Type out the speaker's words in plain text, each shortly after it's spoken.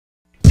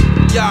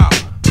Yo,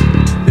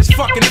 it's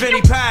fucking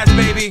Vinnie Paz,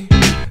 baby.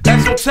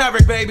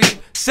 Esoteric, baby.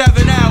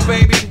 7L,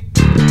 baby.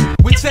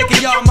 We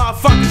taking y'all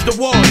motherfuckers to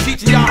war,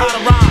 teaching y'all how to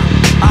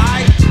rhyme.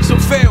 Alright? So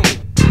feel me.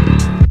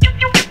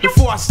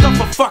 Before I stuff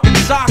a fucking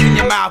sock in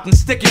your mouth and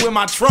stick you in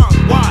my trunk.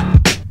 What?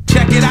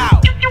 Check it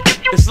out.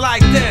 It's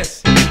like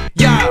this.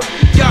 Yo,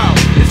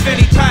 it's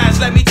Vinnie Paz.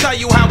 Let me tell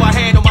you how I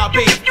handle my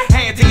beat.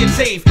 Hand to your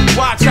teeth.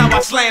 Watch how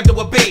I slam to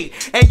a beat.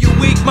 And you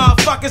weak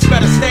motherfuckers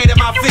better stay to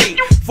my feet.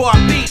 For I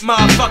beat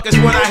motherfuckers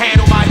when I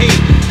handle my heat.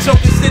 So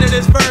consider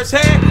this verse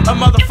here a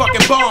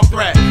motherfucking bomb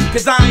threat.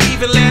 Cause I ain't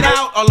even let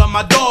out all of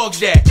my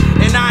dogs yet.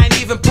 And I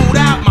ain't even pulled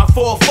out my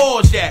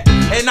 4-4s yet.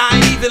 And I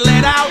ain't even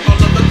let out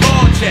all of the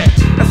guards yet.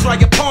 That's why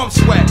your palms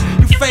sweat.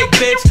 You fake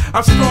bitch.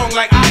 I'm strong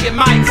like Iron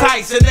Mike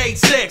Tyse at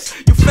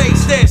 8'6". You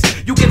face this,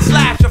 you get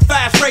slashed for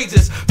fast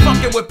phrases.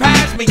 Fucking with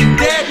Paz, me you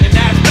dead, and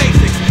that's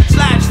basics.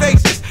 Slash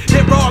faces,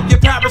 hit rob your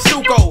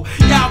parasuco.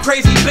 Y'all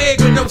crazy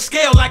big with no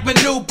scale like my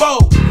new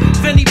bow.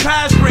 Vinnie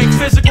Paz bring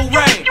physical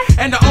rain,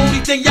 and the only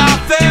thing y'all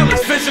feel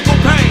is physical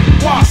pain.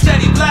 Walk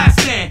steady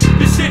blasting,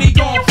 the city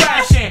gon'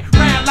 crashing.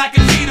 Ran like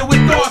a cheetah with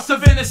thoughts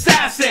of an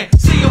assassin.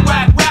 See a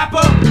whack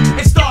rapper,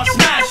 and start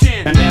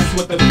smashing. And that's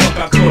what the fuck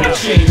I call a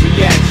chain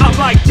reaction. I'm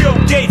like Bill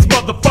Gates,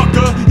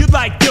 motherfucker. You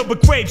like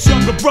Gilbert Grape's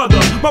younger brother.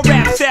 My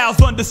rap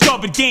style's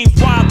undiscovered, games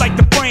wild like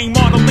the frame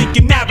on a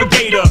Lincoln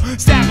Navigator.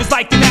 Savage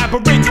like an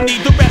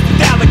aborigine, the rest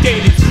is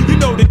alligators. You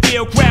know the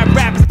deal, grab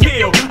rappers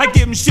peel. I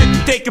give them shit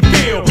that they can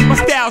feel. My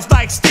style's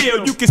like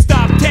steel, you can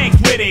stop tanks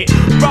with it.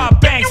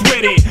 Rob banks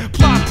with it.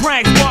 Plot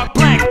pranks, walk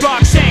blanks,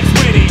 block shanks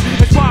with it.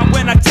 That's why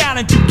when I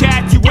challenge you,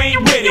 cat, you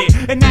ain't with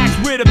it. And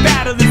act with a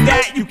battle is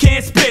that you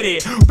can't spit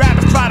it.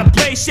 Rappers try to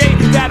play shade,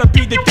 that'll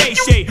be the day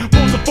shade.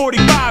 Pulls a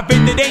 45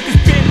 and it ain't the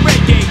spin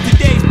reggae.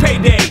 Today's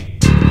payday.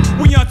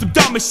 We on some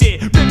dumber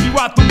shit. Rip you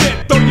out the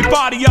whip, throw your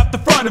body up the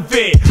front of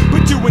it.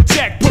 Put you in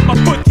check, put my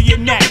foot to your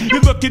neck.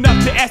 You're looking up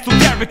to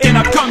Esoteric and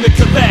I've come to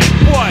collect.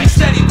 What?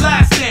 Steady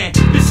blasting,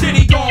 the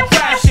city gon'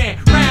 crashing.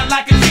 Ran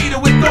like a cheetah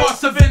with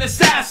thoughts of an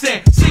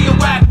assassin. See a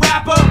whack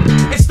rapper,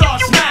 and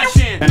start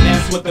smashing. And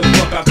that's what the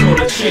fuck I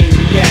call a chain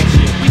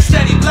reaction. We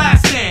steady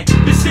blasting,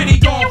 the city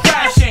gon'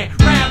 crashing.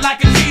 Ran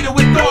like a cheetah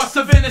with thoughts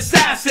of an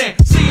assassin.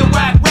 See a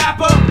whack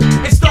rapper,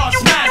 and start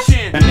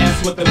smashing. And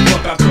that's what the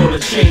fuck I call a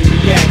chain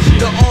reaction.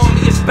 The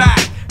army is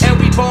back, and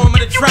we bomb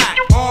the track.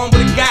 Armed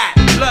with a gat,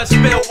 blood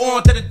spill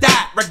onto the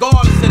dot.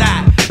 Regardless of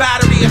that,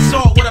 battery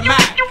assault with a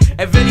Mac.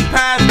 And Vinnie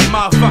Paz the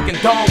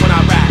motherfucking dome when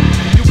I rap.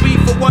 You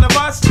beef for one of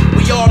us,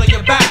 we all on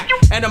your back.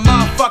 And a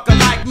motherfucker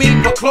like me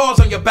put claws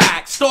on your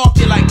back. Stalk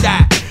you like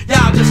that.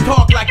 Y'all just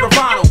talk like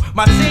Ronald.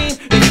 My team,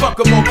 they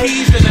fucking more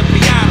keys than a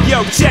piano.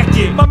 Yo, check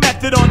it. My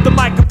method on the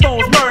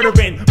microphone's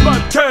murdering,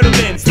 blood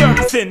curdling,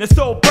 surfacing. The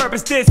sole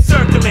purpose is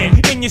circling.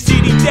 In your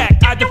CD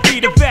deck, I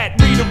defeat a vet,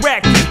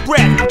 redirect his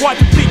breath, watch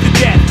him bleed to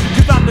death.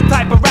 Cause I'm the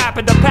type of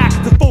rapper that packs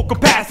to full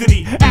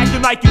capacity.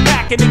 Acting like you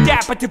packing a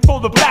gap, but you're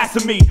full of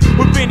blasphemy.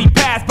 With Vinnie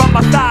Paz by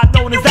my side,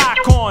 known as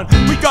Icon.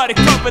 We got it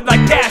covered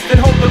like gas that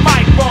hold the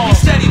mic wrong. We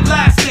steady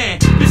blasting,